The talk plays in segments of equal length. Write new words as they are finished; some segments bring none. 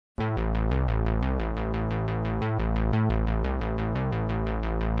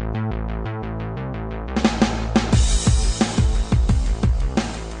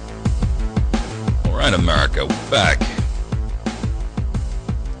right, America, we're back.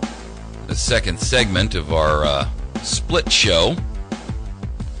 The second segment of our split show.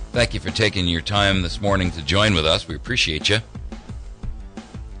 Thank you for taking your time this morning to join with us. We appreciate you.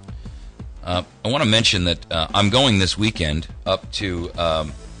 I want to mention that I'm going this weekend up to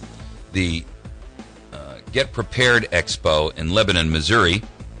the Get Prepared Expo in Lebanon, Missouri.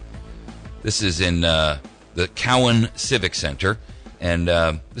 This is in the Cowan Civic Center, and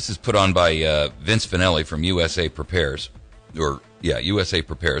this is put on by Vince Finelli from USA Prepares, USA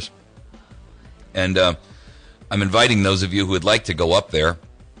Prepares. And I'm inviting those of you who would like to go up there.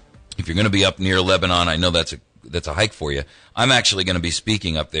 If you're going to be up near Lebanon, I know that's a hike for you. I'm actually going to be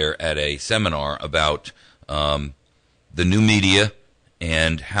speaking up there at a seminar about the new media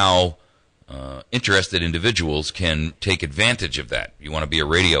and how interested individuals can take advantage of that. You want to be a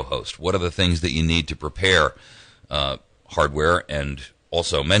radio host. What are the things that you need to prepare hardware and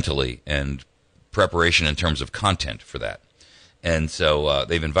also mentally, and preparation in terms of content for that? And so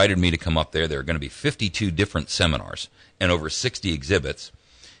they've invited me to come up there. There are going to be 52 different seminars and over 60 exhibits.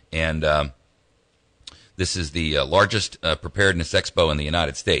 And this is the largest preparedness expo in the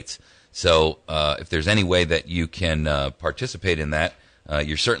United States. So if there's any way that you can participate in that,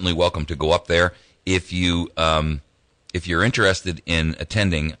 you're certainly welcome to go up there. If you're interested in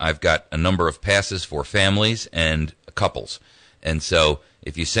attending, I've got a number of passes for families and couples. And so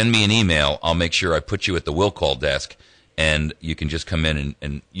if you send me an email, I'll make sure I put you at the will call desk, and you can just come in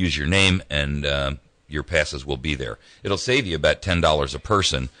and use your name, and your passes will be there. It'll save you about $10 a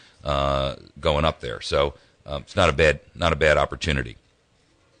person going up there. So it's not a bad opportunity.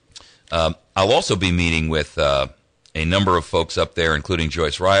 I'll also be meeting with a number of folks up there, including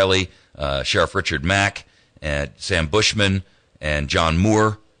Joyce Riley, Sheriff Richard Mack, and Sam Bushman, and John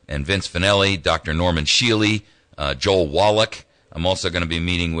Moore, and Vince Finelli, Dr. Norman Shealy, Joel Wallach. I'm also going to be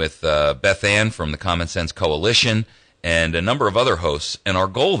meeting with Beth Ann from the Common Sense Coalition, and a number of other hosts. And our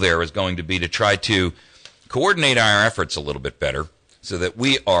goal there is going to be to try to coordinate our efforts a little bit better so that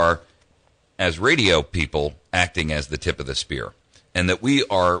we are, as radio people, acting as the tip of the spear, and that we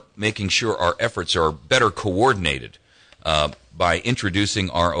are making sure our efforts are better coordinated by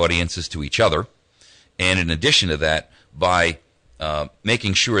introducing our audiences to each other, and in addition to that, by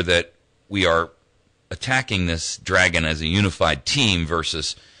making sure that we are attacking this dragon as a unified team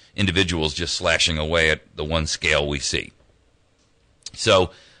versus individuals just slashing away at the one scale we see.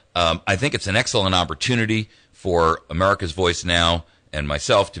 So I think it's an excellent opportunity for America's Voice Now and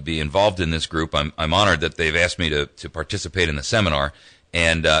myself to be involved in this group. I'm honored that they've asked me to participate in the seminar.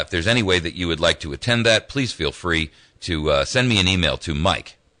 And if there's any way that you would like to attend that, please feel free to send me an email to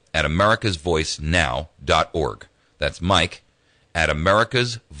mike@americasvoicenow.org. That's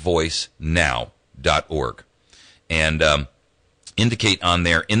mike@americasvoicenow.org. And indicate on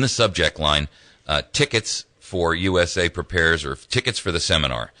there in the subject line tickets for USA Prepares or tickets for the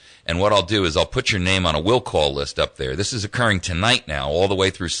seminar. And what I'll do is I'll put your name on a will call list up there. This is occurring tonight now, all the way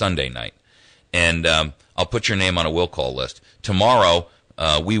through Sunday night. And I'll put your name on a will call list. Tomorrow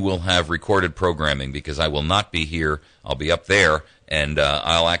we will have recorded programming because I will not be here. I'll be up there, and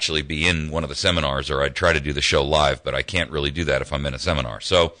I'll actually be in one of the seminars, or I'd try to do the show live, but I can't really do that if I'm in a seminar.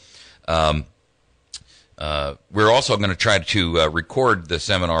 So we're also going to try to record the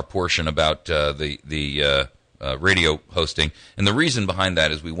seminar portion about the radio hosting. And the reason behind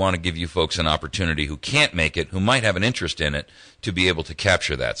that is we want to give you folks an opportunity who can't make it, who might have an interest in it, to be able to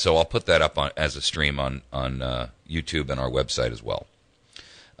capture that. So I'll put that up as a stream on YouTube and our website as well.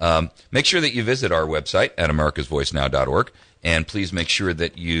 Make sure that you visit our website at americasvoicenow.org, and please make sure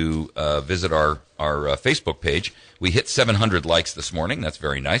that you visit our Facebook page. We hit 700 likes this morning. That's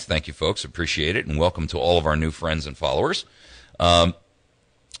very nice. Thank you, folks. Appreciate it, and welcome to all of our new friends and followers.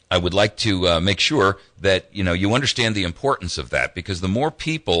 I would like to make sure that you understand the importance of that, because the more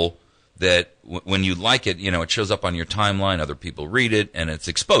people that when you like it, it shows up on your timeline, other people read it, and it's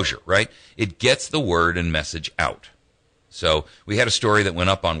exposure, right? It gets the word and message out. So we had a story that went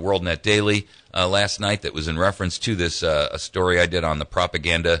up on WorldNet Daily last night that was in reference to this, a story I did on the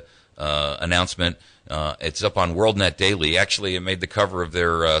propaganda announcement. It's up on WorldNet Daily. Actually, it made the cover of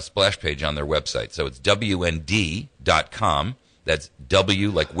their splash page on their website. So it's WND.com. That's W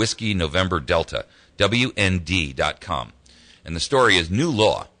like Whiskey November Delta. WND.com. And the story is, new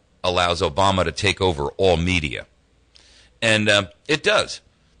law allows Obama to take over all media. And it does.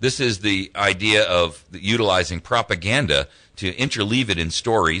 This is the idea of utilizing propaganda to interleave it in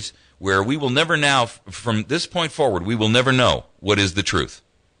stories where we will never now, from this point forward, we will never know what is the truth.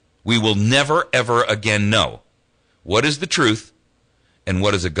 We will never, ever again know what is the truth and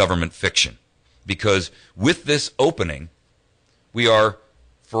what is a government fiction. Because with this opening, we are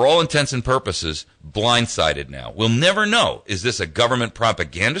for all intents and purposes, blindsided now. We'll never know, is this a government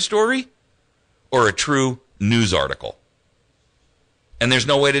propaganda story or a true news article? And there's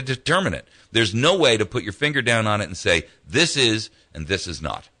no way to determine it. There's no way to put your finger down on it and say, this is and this is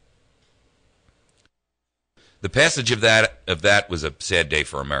not. The passage of that was a sad day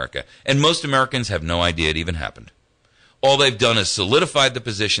for America. And most Americans have no idea it even happened. All they've done is solidified the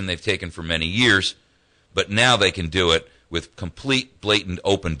position they've taken for many years, but now they can do it with complete, blatant,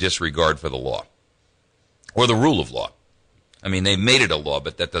 open disregard for the law or the rule of law. I mean, they made it a law,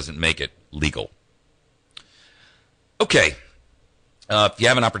 but that doesn't make it legal. Okay. If you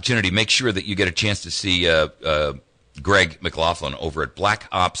have an opportunity, make sure that you get a chance to see Greg McLaughlin over at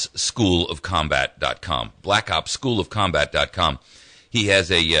blackopsschoolofcombat.com. blackopsschoolofcombat.com. He has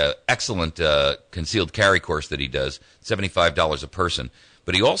a excellent concealed carry course that he does, $75 a person.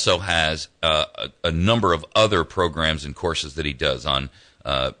 But he also has a number of other programs and courses that he does on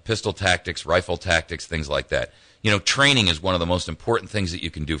pistol tactics, rifle tactics, things like that. You know, training is one of the most important things that you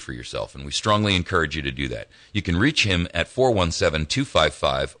can do for yourself, and we strongly encourage you to do that. You can reach him at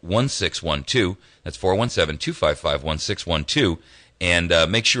 417-255-1612. That's 417-255-1612,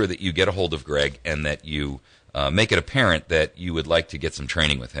 and make sure that you get a hold of Greg and that you make it apparent that you would like to get some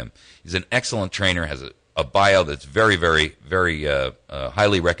training with him. He's an excellent trainer, has a bio that's very, very, very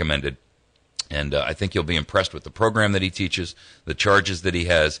highly recommended. And I think you'll be impressed with the program that he teaches, the charges that he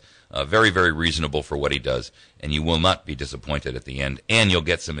has, very, very reasonable for what he does. And you will not be disappointed at the end. And you'll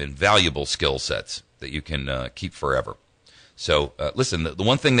get some invaluable skill sets that you can keep forever. So, listen, the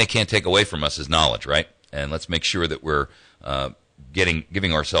one thing they can't take away from us is knowledge, right? And let's make sure that we're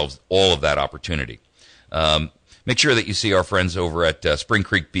giving ourselves all of that opportunity. Make sure that you see our friends over at Spring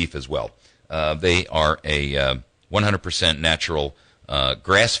Creek Beef as well. They are a 100% natural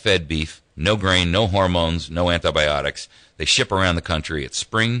grass-fed beef, no grain, no hormones, no antibiotics. They ship around the country at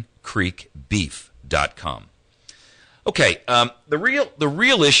springcreekbeef.com. Okay, the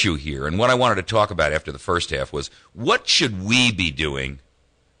real issue here, and what I wanted to talk about after the first half, was what should we be doing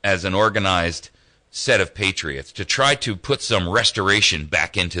as an organized set of patriots to try to put some restoration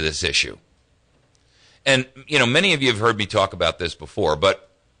back into this issue? And, you know, many of you have heard me talk about this before, but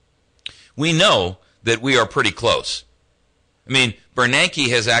we know that we are pretty close. I mean, Bernanke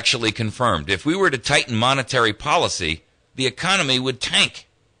has actually confirmed if we were to tighten monetary policy, the economy would tank.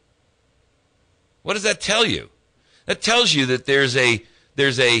 What does that tell you? That tells you that there's a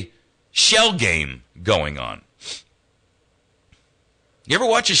shell game going on. You ever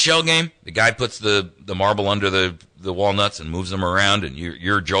watch a shell game? The guy puts the marble under the walnuts and moves them around, and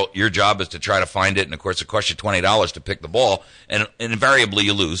your job is to try to find it, and of course it costs you $20 to pick the ball, and invariably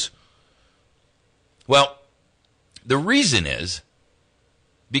you lose. Well, the reason is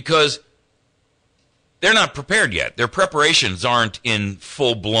because they're not prepared yet. Their preparations aren't in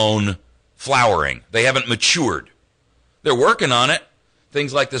full-blown flowering. They haven't matured. They're working on it.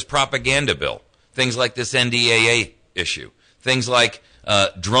 Things like this propaganda bill, things like this NDAA issue, things like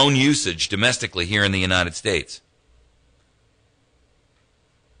drone usage domestically here in the United States.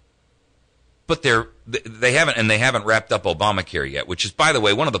 But they haven't wrapped up Obamacare yet, which is, by the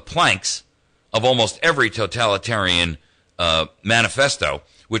way, one of the planks of almost every totalitarian manifesto,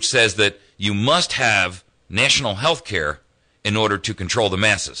 which says that you must have national health care in order to control the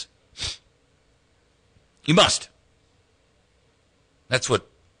masses. You must. That's what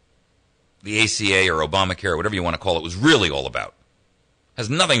the ACA or Obamacare, or whatever you want to call it, was really all about. Has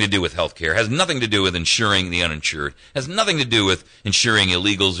nothing to do with health care, has nothing to do with insuring the uninsured, has nothing to do with insuring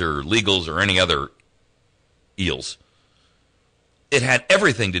illegals or legals or any other eels. It had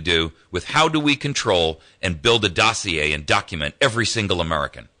everything to do with how do we control and build a dossier and document every single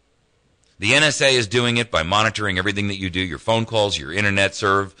American. The NSA is doing it by monitoring everything that you do, your phone calls, your internet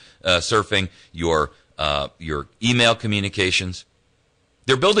surfing, your email communications.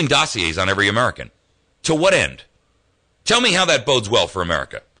 They're building dossiers on every American. To what end? Tell me how that bodes well for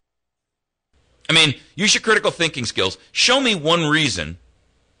America. I mean, use your critical thinking skills. Show me one reason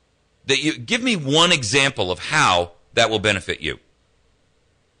give me one example of how that will benefit you.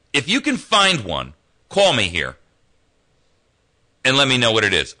 If you can find one, call me here and let me know what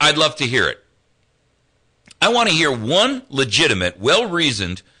it is. I'd love to hear it. I want to hear one legitimate,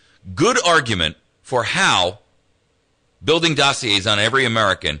 well-reasoned, good argument for how building dossiers on every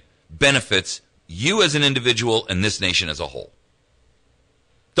American benefits you as an individual and this nation as a whole.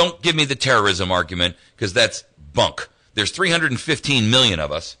 Don't give me the terrorism argument, because that's bunk. There's 315 million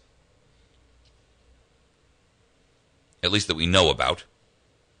of us, at least that we know about.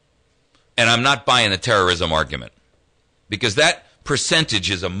 And I'm not buying the terrorism argument, because that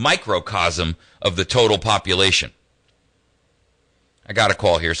percentage is a microcosm of the total population. I got a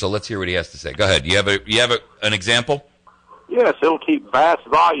call here, so let's hear what he has to say. Go ahead. You have an example? Yes, it'll keep vast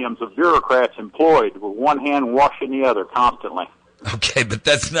volumes of bureaucrats employed with one hand washing the other constantly. Okay, but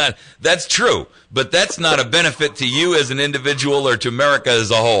that's true, but that's not a benefit to you as an individual or to America as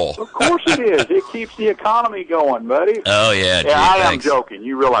a whole. Of course it is. It keeps the economy going, buddy. Oh, yeah. Gee, I am thanks. joking.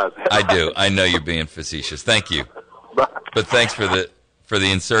 You realize that. I do. I know you're being facetious. Thank you. But thanks for the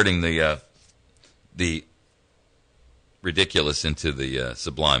inserting the ridiculous into the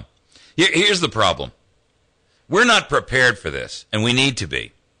sublime. Here's the problem. We're not prepared for this, and we need to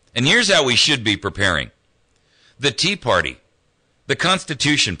be. And here's how we should be preparing. The Tea Party, the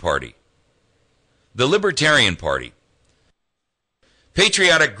Constitution Party, the Libertarian Party,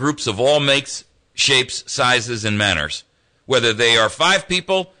 patriotic groups of all makes, shapes, sizes, and manners, whether they are 5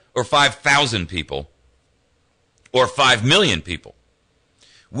 people or 5,000 people or 5 million people.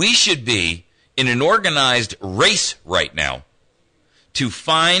 We should be in an organized race right now to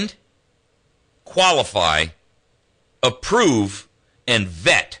find, qualify, approve, and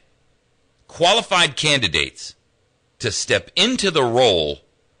vet qualified candidates to step into the role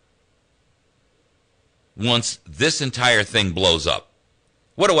once this entire thing blows up.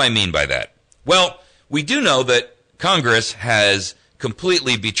 What do I mean by that? Well, we do know that Congress has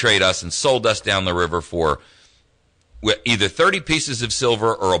completely betrayed us and sold us down the river for either 30 pieces of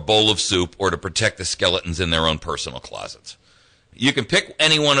silver or a bowl of soup, or to protect the skeletons in their own personal closets. You can pick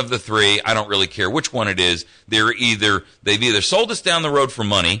any one of the three. I don't really care which one it is. They've either sold us down the road for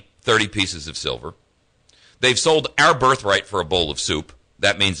money, 30 pieces of silver. They've sold our birthright for a bowl of soup.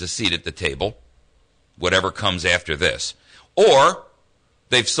 That means a seat at the table, whatever comes after this. Or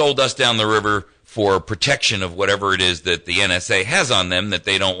they've sold us down the river for protection of whatever it is that the NSA has on them that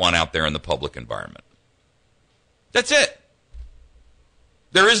they don't want out there in the public environment. That's it.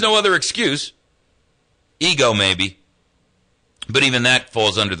 There is no other excuse. Ego, maybe. But even that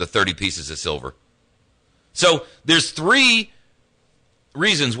falls under the 30 pieces of silver. So there's 3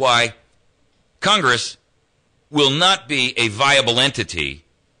 reasons why Congress will not be a viable entity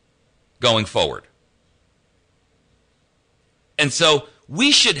going forward. And so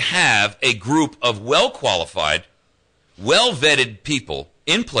we should have a group of well-qualified, well-vetted people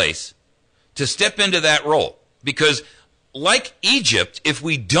in place to step into that role. Because like Egypt, if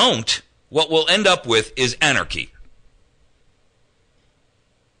we don't, what we'll end up with is anarchy.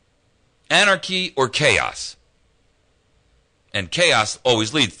 Anarchy or chaos. And chaos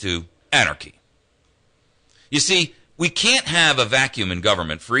always leads to anarchy. You see, we can't have a vacuum in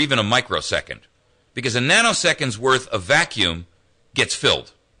government for even a microsecond, because a nanosecond's worth of vacuum gets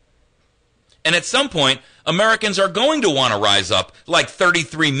filled. And at some point, Americans are going to want to rise up like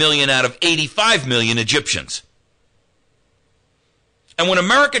 33 million out of 85 million Egyptians. And when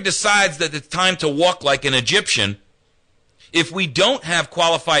America decides that it's time to walk like an Egyptian, if we don't have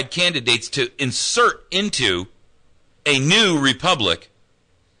qualified candidates to insert into a new republic,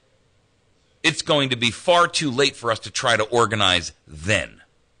 it's going to be far too late for us to try to organize then.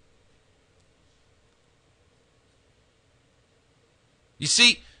 You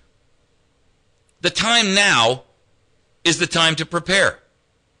see, the time now is the time to prepare.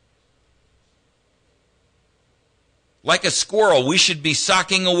 Like a squirrel, we should be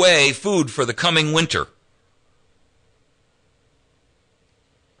socking away food for the coming winter.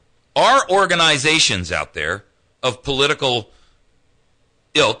 Our organizations out there of political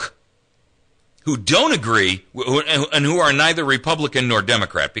ilk who don't agree and who are neither Republican nor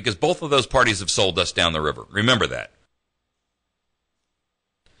Democrat, because both of those parties have sold us down the river. Remember that.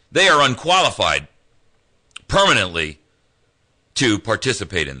 They are unqualified permanently to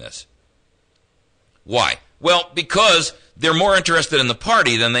participate in this. Why? Well, because they're more interested in the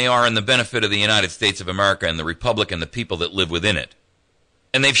party than they are in the benefit of the United States of America and the republic and the people that live within it.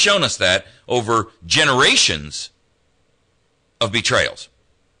 And they've shown us that over generations of betrayals.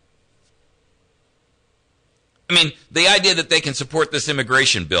 I mean, the idea that they can support this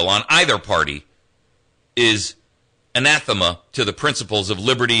immigration bill on either party is anathema to the principles of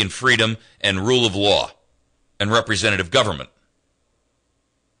liberty and freedom and rule of law and representative government.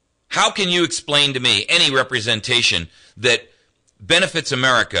 How can you explain to me any representation that benefits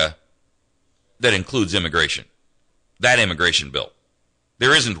America that includes immigration? That immigration bill.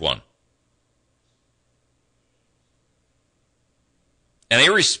 There isn't one. And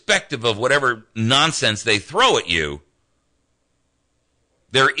irrespective of whatever nonsense they throw at you,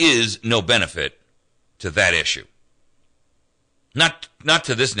 there is no benefit to that issue. Not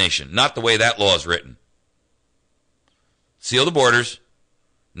to this nation, not the way that law is written. Seal the borders.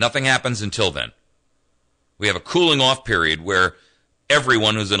 Nothing happens until then. We have a cooling off period where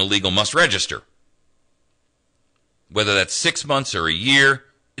everyone who's an illegal must register. whether that's 6 months or a year,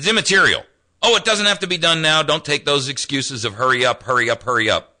 is immaterial. Oh, it doesn't have to be done now. Don't take those excuses of hurry up, hurry up, hurry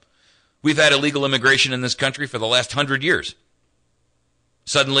up. We've had illegal immigration in this country for the last 100 years.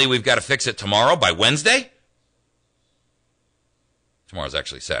 Suddenly we've got to fix it tomorrow by Wednesday? Tomorrow's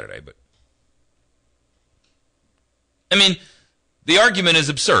actually Saturday, but... I mean, the argument is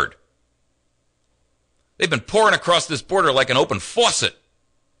absurd. They've been pouring across this border like an open faucet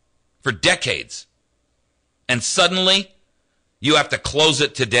for decades. And suddenly, you have to close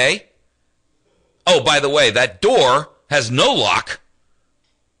it today? Oh, by the way, that door has no lock,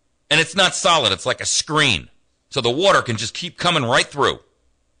 and it's not solid. It's like a screen. So the water can just keep coming right through.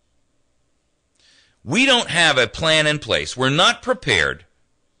 We don't have a plan in place. We're not prepared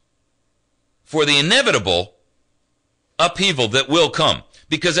for the inevitable upheaval that will come.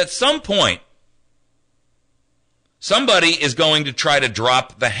 Because at some point, somebody is going to try to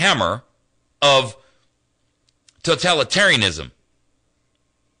drop the hammer of totalitarianism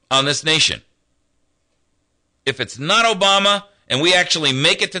on this nation. If it's not Obama and we actually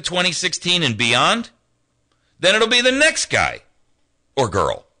make it to 2016 and beyond, then it'll be the next guy or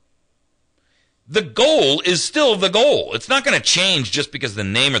girl. The goal is still the goal. It's not going to change just because the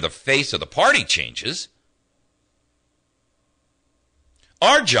name or the face of the party changes.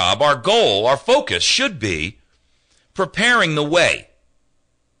 Our job, our goal, our focus should be preparing the way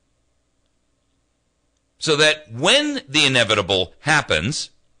so that when the inevitable happens,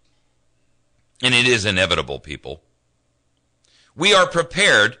 and it is inevitable, people, we are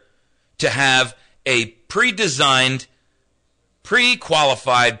prepared to have a pre-designed,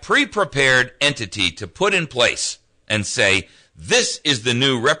 pre-qualified, pre-prepared entity to put in place and say, this is the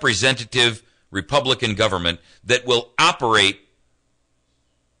new representative Republican government that will operate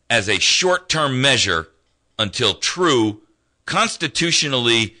as a short-term measure until true,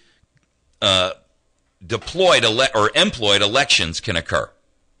 constitutionally deployed or employed elections can occur.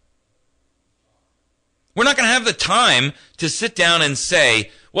 We're not going to have the time to sit down and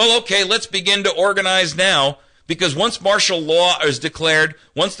say, well, okay, let's begin to organize now, because once martial law is declared,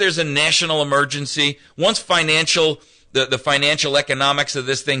 once there's a national emergency, once the financial economics of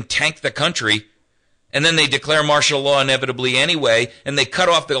this thing tank the country, and then they declare martial law inevitably anyway, and they cut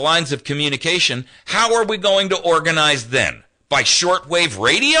off the lines of communication, how are we going to organize then? By shortwave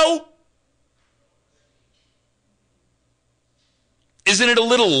radio? Isn't it a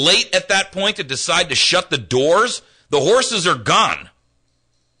little late at that point to decide to shut the doors? The horses are gone.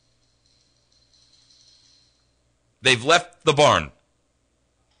 They've left the barn.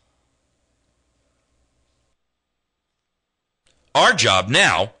 Our job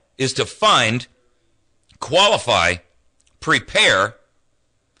now is to find, qualify, prepare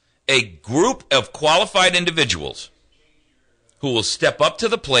a group of qualified individuals who will step up to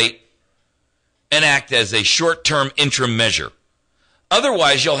the plate and act as a short-term interim measure.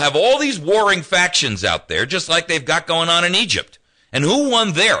 Otherwise, you'll have all these warring factions out there, just like they've got going on in Egypt. And who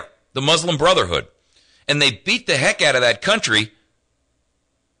won there? The Muslim Brotherhood. And they beat the heck out of that country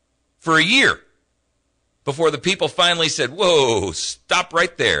for a year before the people finally said, whoa, stop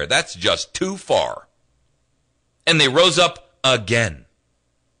right there. That's just too far. And they rose up again.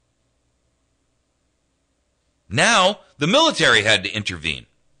 Now, the military had to intervene.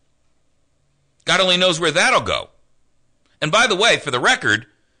 God only knows where that'll go. And by the way, for the record,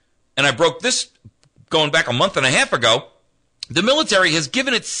 and I broke this going back a month and a half ago, the military has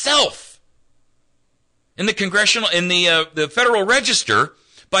given itself in the Federal Register,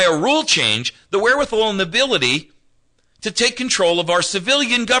 by a rule change, the wherewithal and the ability to take control of our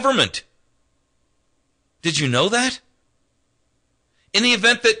civilian government. Did you know that? In the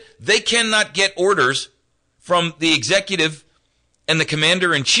event that they cannot get orders from the executive and the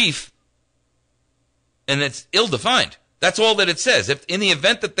commander-in-chief, and it's ill-defined. That's all that it says. If in the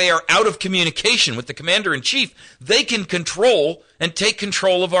event that they are out of communication with the commander-in-chief, they can control and take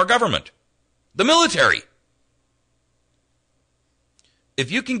control of our government. The military.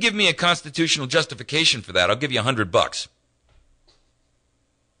 If you can give me a constitutional justification for that, I'll give you $100.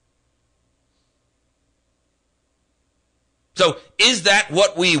 So, is that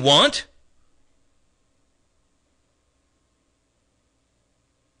what we want?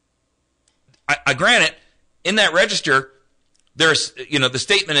 I grant it. In that register, there's, the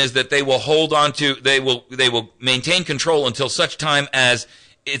statement is that they will hold on to, they will maintain control until such time as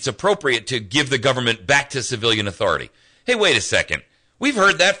it's appropriate to give the government back to civilian authority. Hey, wait a second. We've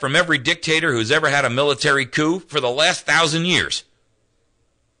heard that from every dictator who's ever had a military coup for the last 1,000 years.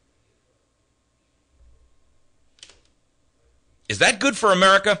 Is that good for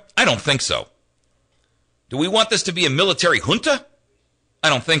America? I don't think so. Do we want this to be a military junta? I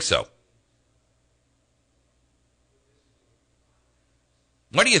don't think so.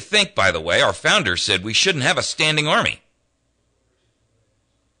 Why do you think, by the way, our founders said we shouldn't have a standing army?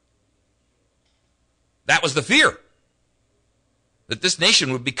 That was the fear, that this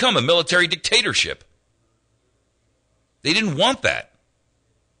nation would become a military dictatorship. They didn't want that.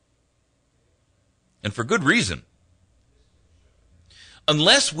 And for good reason.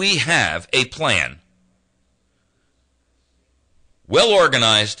 Unless we have a plan, well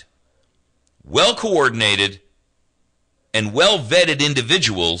organized, well coordinated, and well vetted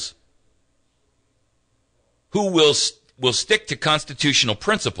individuals who will stick to constitutional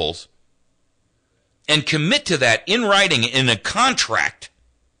principles and commit to that in writing in a contract,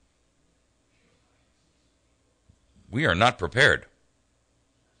 we are not prepared.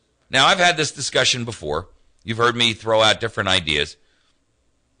 Now, I've had this discussion before. You've heard me throw out different ideas.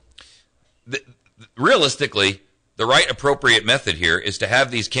 Realistically, the right appropriate method here is to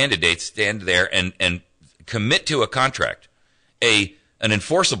have these candidates stand there and commit to a contract, an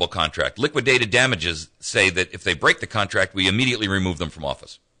enforceable contract. Liquidated damages say that if they break the contract, we immediately remove them from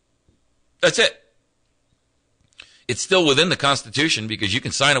office. That's it. It's still within the Constitution because you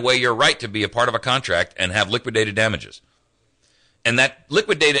can sign away your right to be a part of a contract and have liquidated damages. And that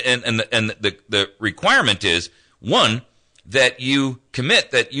liquidated and the requirement is, one, that you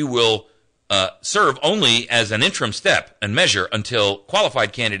commit that you will serve only as an interim step and measure until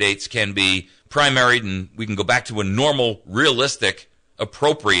qualified candidates can be primaried and we can go back to a normal, realistic,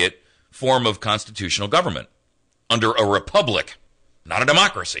 appropriate form of constitutional government under a republic, not a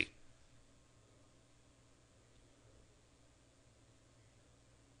democracy.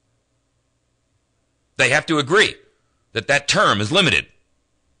 They have to agree that that term is limited.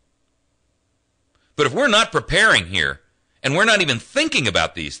 But if we're not preparing here and we're not even thinking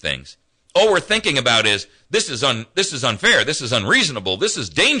about these things, all we're thinking about is this is unfair, this is unreasonable, this is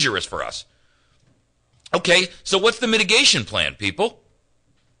dangerous for us. Okay, so what's the mitigation plan, people?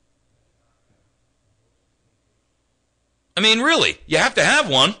 I mean, really, you have to have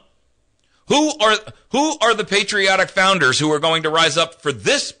one. Who are the patriotic founders who are going to rise up for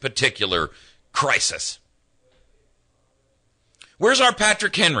this particular crisis? Where's our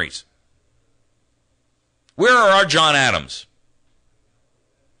Patrick Henrys? Where are our John Adams?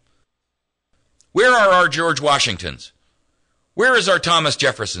 Where are our George Washingtons? Where is our Thomas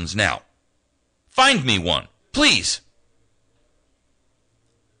Jeffersons now? Find me one, please.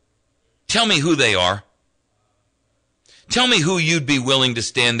 Tell me who they are. Tell me who you'd be willing to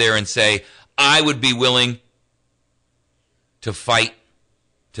stand there and say, I would be willing to fight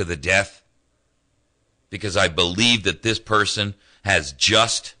to the death because I believe that this person has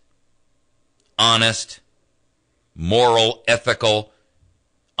just, honest, moral, ethical,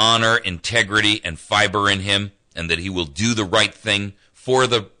 honor, integrity, and fiber in him, and that he will do the right thing for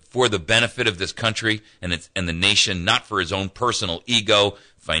the benefit of this country and the nation, not for his own personal ego,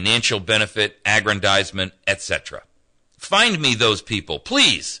 financial benefit, aggrandizement, etc. Find me those people,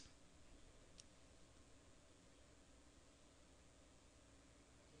 please.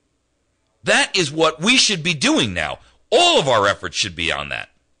 That is what we should be doing now. All of our efforts should be on that.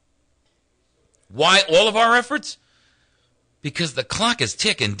 Why all of our efforts? Because the clock is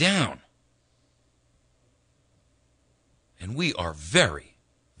ticking down. And we are very,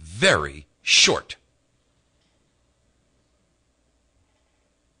 very short.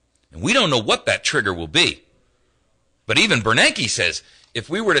 And we don't know what that trigger will be. But even Bernanke says, if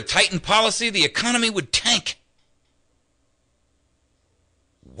we were to tighten policy, the economy would tank.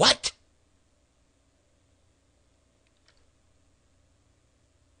 What?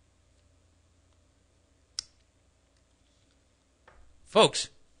 Folks,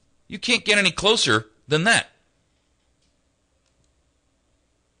 you can't get any closer than that.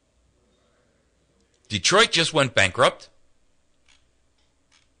 Detroit just went bankrupt.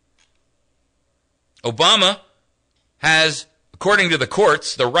 Obama has, according to the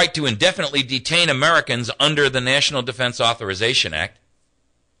courts, the right to indefinitely detain Americans under the National Defense Authorization Act.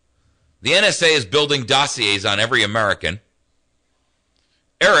 The NSA is building dossiers on every American.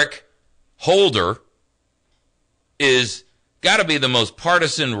 Eric Holder is got to be the most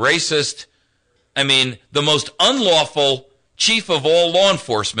partisan, racist, the most unlawful chief of all law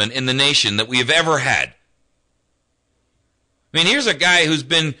enforcement in the nation that we have ever had. Here's a guy who's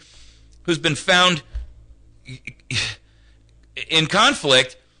been found in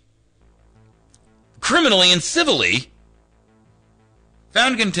conflict, criminally and civilly,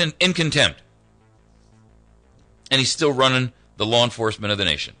 found in contempt. And he's still running the law enforcement of the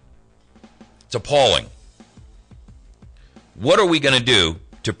nation. It's appalling. What are we going to do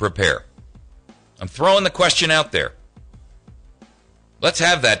to prepare? I'm throwing the question out there. Let's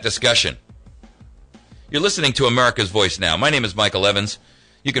have that discussion. You're listening to America's Voice Now. My name is Michael Evans.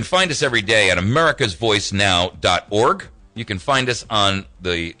 You can find us every day at americasvoicenow.org. You can find us on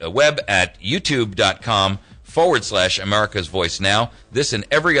the web at youtube.com/America's Voice Now. This and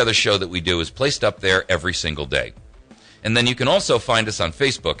every other show that we do is placed up there every single day. And then you can also find us on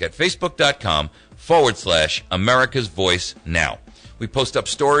Facebook at facebook.com/America's Voice Now. We post up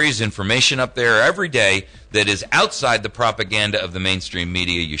stories, information up there every day that is outside the propaganda of the mainstream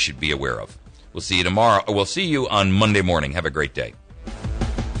media you should be aware of. We'll see you tomorrow. We'll see you on Monday morning. Have a great day.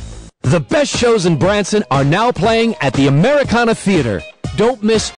 The best shows in Branson are now playing at the Americana Theater. Don't miss